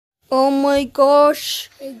Oh my gosh.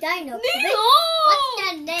 Hey, Dino Puppet. What's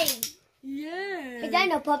that name? Yeah. Hey,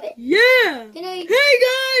 Dino Puppet. Yeah. Hey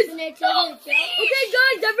guys. Can I tell you a joke? Okay,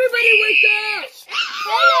 guys, everybody wake up.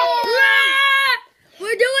 Ah!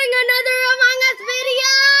 We're doing another Among Us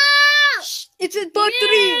video. It's in part 3.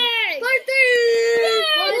 Part 3.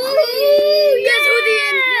 Guess who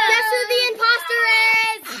the imposter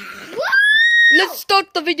is? Let's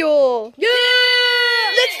start the video. Yeah.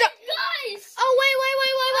 Let's start. Guys. Oh, wait.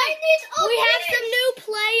 We have some new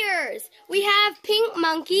players. We have Pink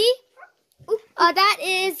Monkey. That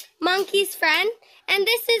is Monkey's friend. And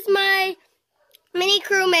this is my mini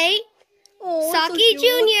crewmate, Socky Jr.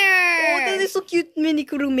 Oh, that is so cute, mini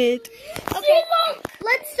crewmate. Okay,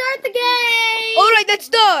 let's start the game. Alright, let's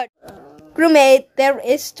start. Crewmate, there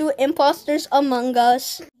is 2 imposters among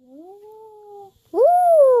us.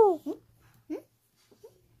 Woo.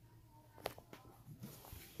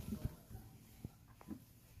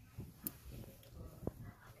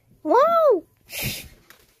 Wow.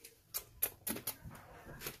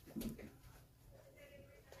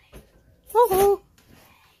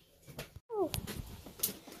 Oh.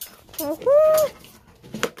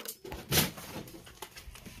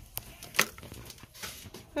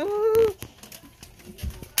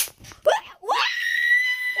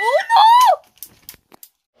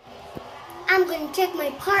 I'm going to check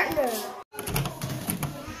my partner.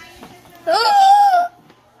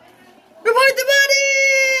 Report the body!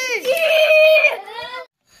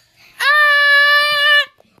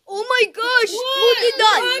 Oh my gosh! Who did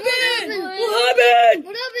that? What happened?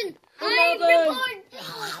 What happened?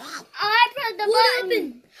 I pressed the button.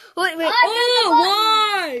 Wait.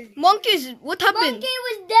 Why? Monkeys, what happened? Monkey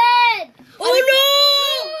was dead. Oh no!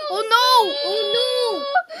 Oh no!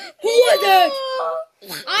 Who was it?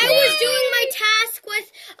 I was doing my task with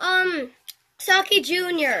Socky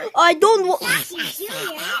Jr. I don't want. I was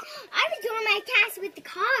doing my task with the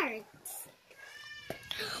cards.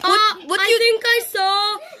 What I you think I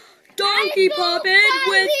saw Donkey Puppet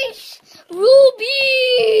with.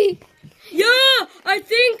 Ruby. Yeah, I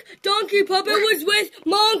think Donkey Puppet was with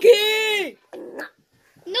Monkey.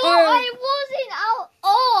 No, I wasn't out.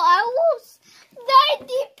 Oh, I was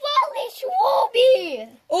 90 polish Ruby. Okay.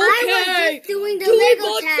 I was just doing the Do we Lego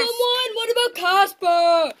vote task. someone? What about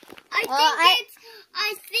Casper?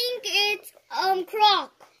 I think it's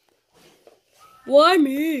Croc. Why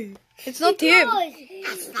me? It's not him.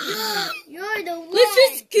 You're the one. Let's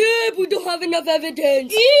just skip. We don't have enough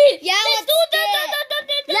evidence. Yeah, let's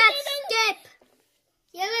skip.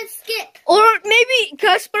 Yeah, let's skip. Or maybe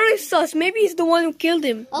Casper is sus. Maybe he's the one who killed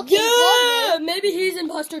him. Okay, Yeah, maybe he's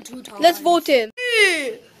imposter 2 times. Let's vote him.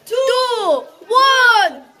 3, 2,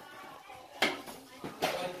 1.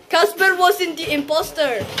 Casper wasn't the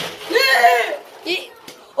imposter.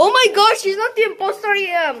 Oh my gosh, he's not the imposter. I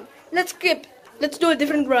am. Let's skip. Let's do a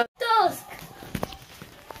different round. Dusk.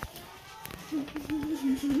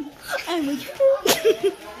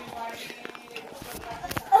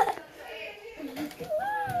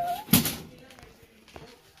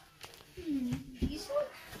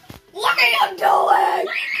 What are you doing?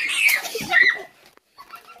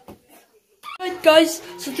 Alright guys,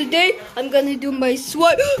 so today I'm gonna do my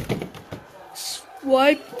swipe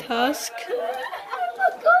task.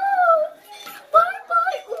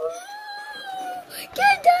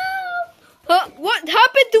 Get down. What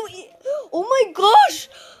happened to Oh my gosh!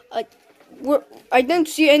 I didn't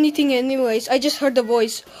see anything anyways. I just heard the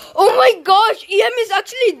voice. Oh my gosh! EM is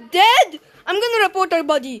actually dead! I'm gonna report our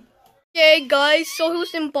body. Okay guys, so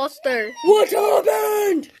who's imposter? What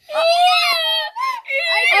happened?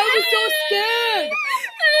 I was so scared.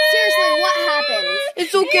 Seriously, what happened?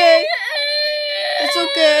 It's okay. It's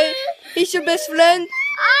okay. He's your best friend.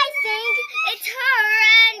 I think it's her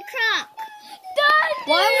and Croc.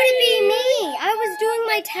 Why would it be me? I was doing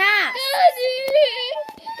my task.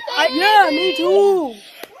 Yeah, me too.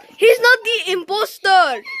 He's not the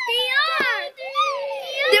imposter. They are.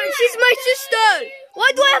 She's my sister.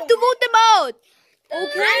 Why do I have to vote them out?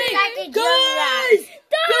 Okay, guys.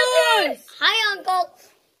 Hi, Uncle.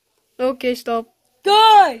 Okay, stop.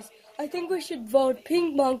 Guys, I think we should vote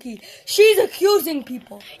Pink Monkey. She's accusing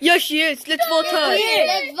people. Yes, she is. Let's vote her.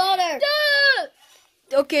 Let's vote her.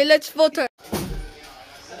 Okay, let's vote her.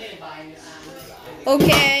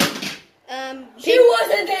 Okay. She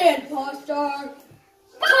wasn't the imposter.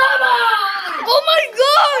 Come on! Oh my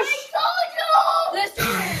gosh! Let's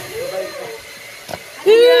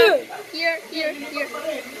Here. Here.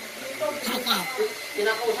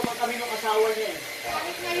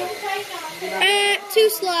 Too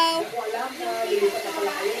slow.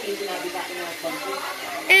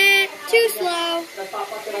 Too slow.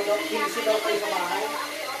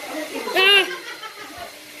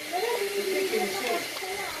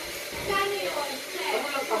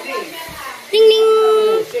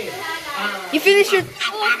 You finish it.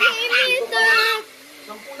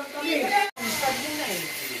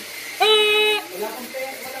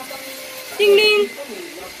 Ding ding.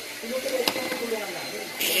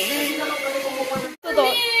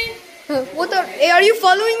 What are you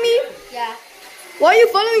following me? Yeah, Why are you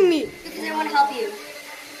following me? because I want to help you.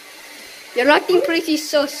 You're acting pretty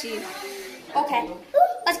saucy. Okay,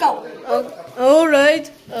 let's go.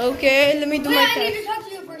 Alright. Okay, let me do my I need task. to talk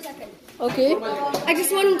to you for a second. Okay. I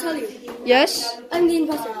just want to tell you. Yes. I'm the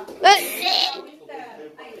imposter.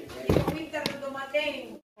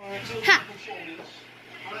 Ha!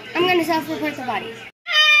 I'm gonna self-report the bodies.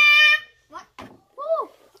 What?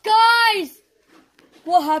 Guys!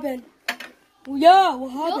 What happened? Yeah,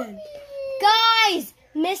 what happened? Guys!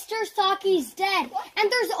 Mr. Socky's dead.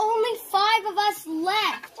 And there's only 5 of us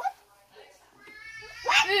left.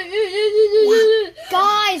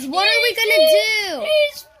 Guys, what are we gonna do?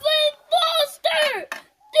 He's imposter!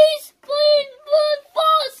 He's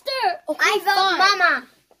imposter! Okay, I vote fine. Mama.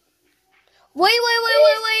 Wait.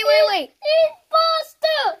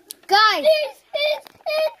 Imposter! Guys,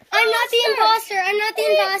 I'm not the imposter. imposter. I'm not the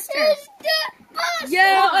imposter.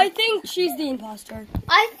 Yeah, I think she's the imposter.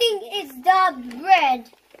 I think it's the bread.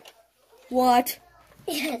 What?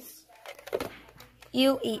 Yes.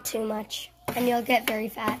 You eat too much, and you'll get very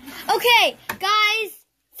fat. Okay, guys,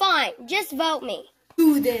 fine. Just vote me.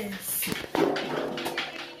 Do this.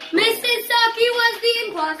 Mrs. Socky was the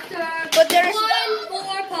imposter. But there's one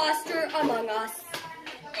more imposter among us.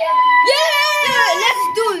 Yeah!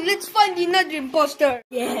 Let's find another imposter.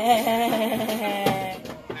 Yeah.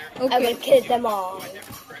 Okay. I will kill them all.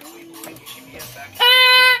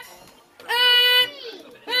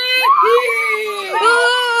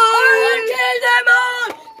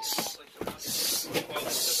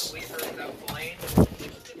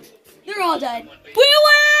 They're all dead. We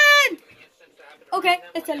win! Okay,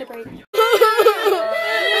 let's celebrate.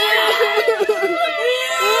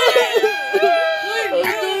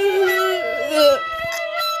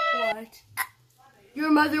 What?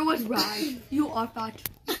 Your mother was right. You are fat.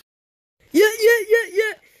 Yeah.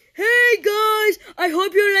 Hey guys, I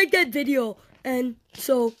hope you liked that video. And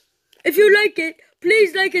so, if you like it,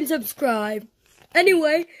 please like and subscribe.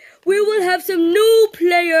 Anyway, we will have some new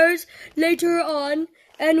players later on,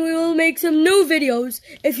 and we will make some new videos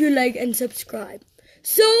if you like and subscribe.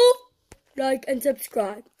 So, like and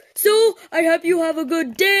subscribe. So, I hope you have a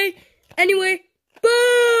good day. Anyway,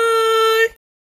 bye!